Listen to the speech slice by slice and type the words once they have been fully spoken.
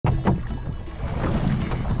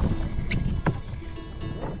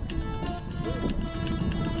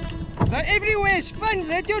They're everywhere. Spin,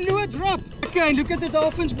 let your lure drop. Okay, look at the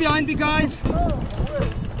dolphins behind me, guys.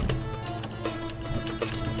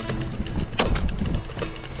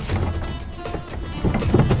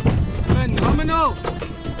 Phenomenal.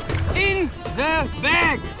 In the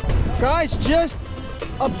bag. Guys, just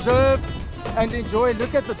observe and enjoy.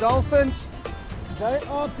 Look at the dolphins. They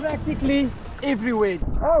are practically everywhere.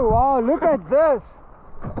 Oh wow, look at this.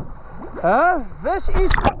 Huh? This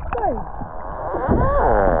is insane.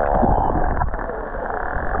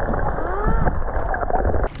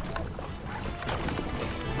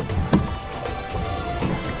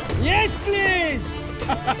 Yes, please.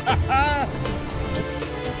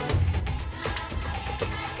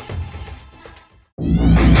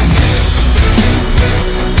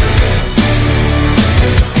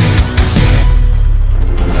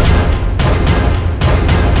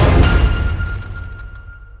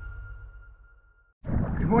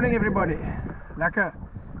 Good morning, everybody. Lekker.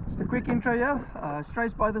 Just a quick intro here.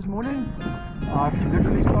 Struis Bay this morning. I've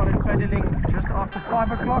literally started paddling just after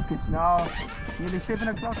 5 o'clock. It's now nearly 7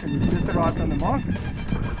 o'clock and we've just arrived on the mark.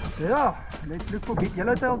 So yeah, let's look for big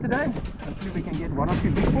yellowtail today. Hopefully we can get 1 or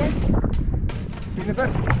 2 big ones. See you in a bit.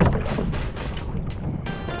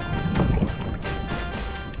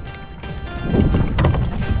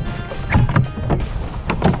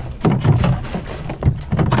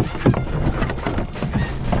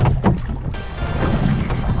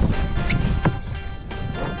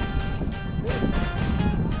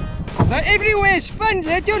 They're everywhere. Spin,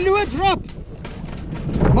 let your lure drop.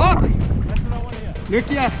 Mark. That's what I want to hear. Look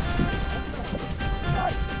here.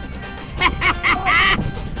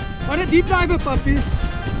 What a deep diver, puppy.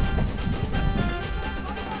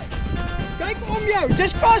 Kijk om jou.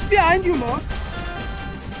 Just cast behind you, Mark.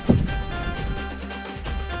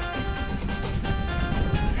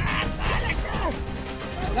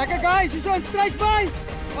 Lekker guys, you're on Struis Bay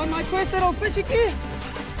on my first little fishikie.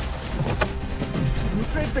 You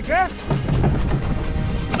press the gas.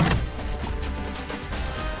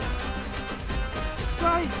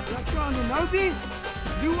 Sai, lekker on the Nobi.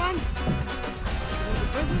 Blue one.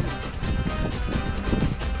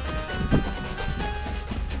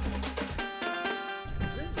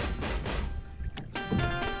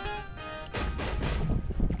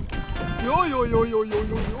 Yo yo yo yo yo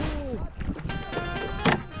yo yo.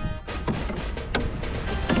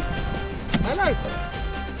 Hello.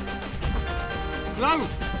 Blauw.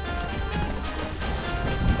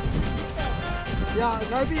 Ja,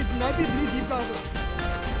 Nobi blue deep diver.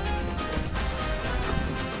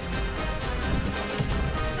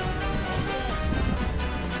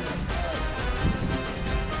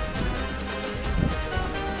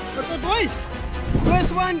 Okay boys,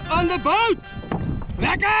 first one on the boat.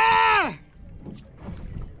 Lekker!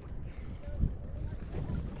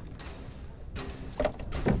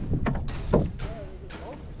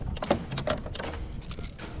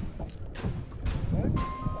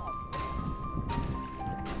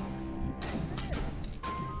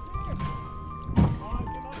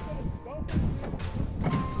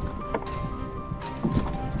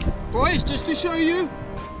 Boys, just to show you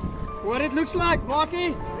what it looks like,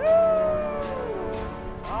 Marky.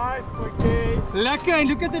 Nice, Quickie. Lekker, and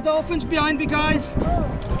look at the dolphins behind me, guys.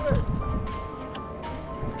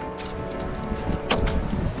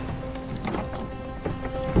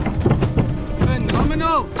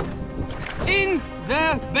 Phenomenal. In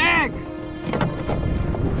the bag.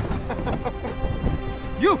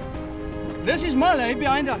 You. This is Malay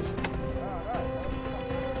behind us.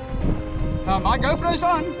 My GoPro's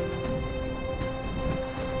on.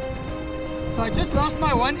 So I just lost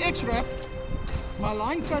my 1X wrap. My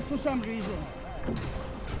line cut for some reason.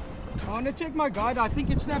 I want to check my guide. I think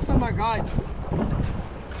it snapped on my guide.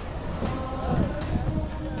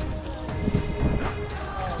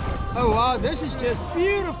 Oh wow, this is just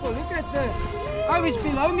beautiful. Look at this. Oh, it's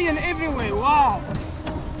below me and everywhere. Wow.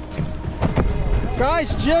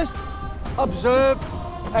 Guys, just observe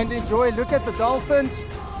and enjoy. Look at the dolphins.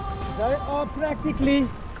 They are practically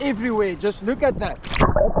everywhere. Just look at that.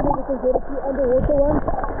 Hopefully we can get a few underwater ones.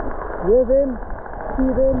 Hear them,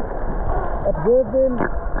 see them, observe them.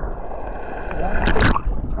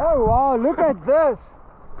 Oh wow, look at this.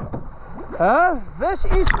 Huh? This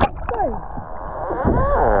is insane.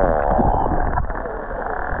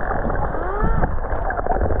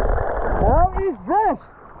 How is this?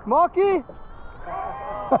 Marky?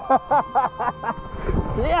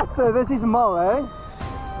 Yes, sir, this is Mal, eh?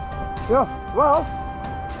 Yeah, well,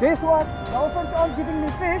 guess what? Dolphins aren't giving me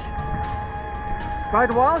fish.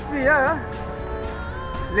 But whilst we're here,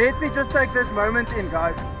 let me just take this moment in,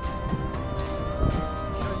 guys.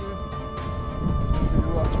 Show you.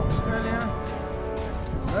 Watch earlier.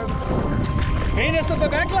 Venus op 'n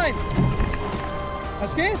backline.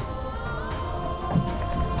 Askies?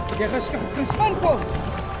 Jy gespan kom.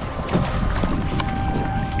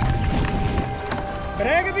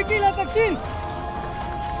 Breng 'n bietjie laat ek sien.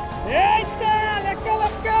 Jetsa, lekker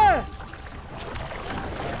lekker.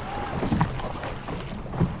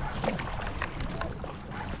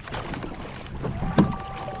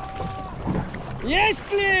 Yes,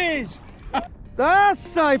 please.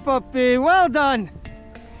 That's hy, puppy. Well done.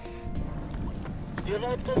 Jy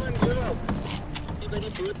laat kom en jy laat. Jy by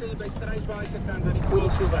die boot en by Struis Bay se kant aan die koel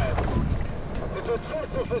so werk. Dit is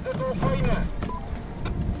soort of is dit dolfyne.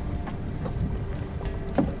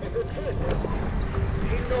 Dit is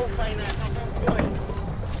geen dolfyne, nog 'n koei.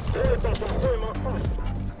 Dit is 'n koei maar vas.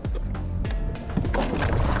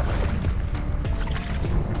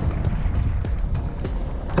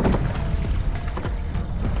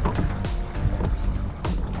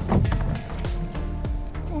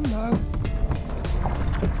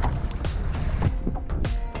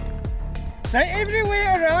 They're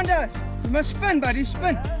everywhere around us. You must spin, buddy,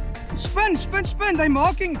 spin. Spin, spin, spin. They're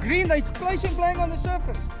marking green. They're placing playing on the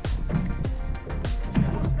surface.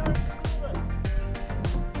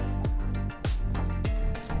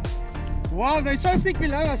 Wow, they're so thick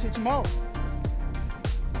below us, it's melt.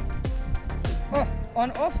 Oh,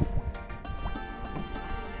 on, off.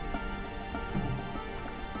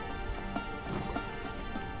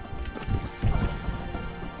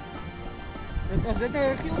 As dit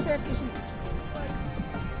nou 'n geel verf tussen.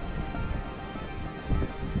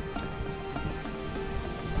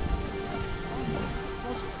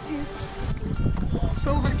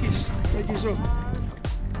 Silvertjies, kyk hierso.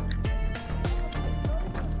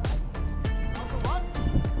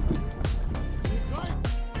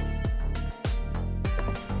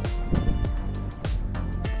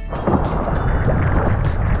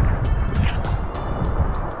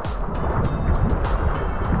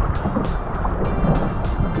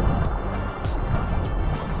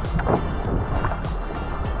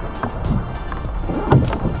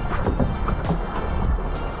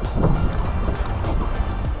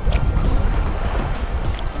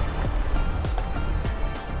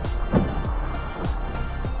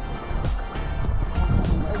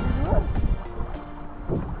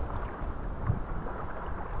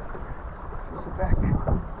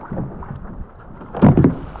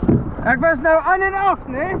 Ek was nou aan en af,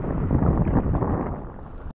 nee?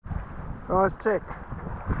 Let's check.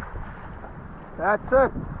 That's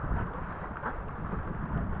it.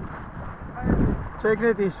 Check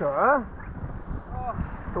net hierso, hè?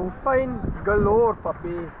 Dolfyn galore,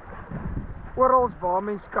 papi. Orals waar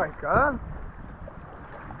mens kyk, hè?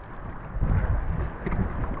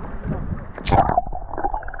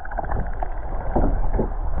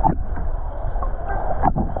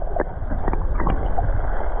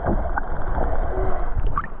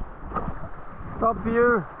 Top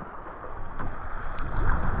view.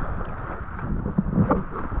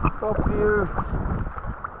 Top view.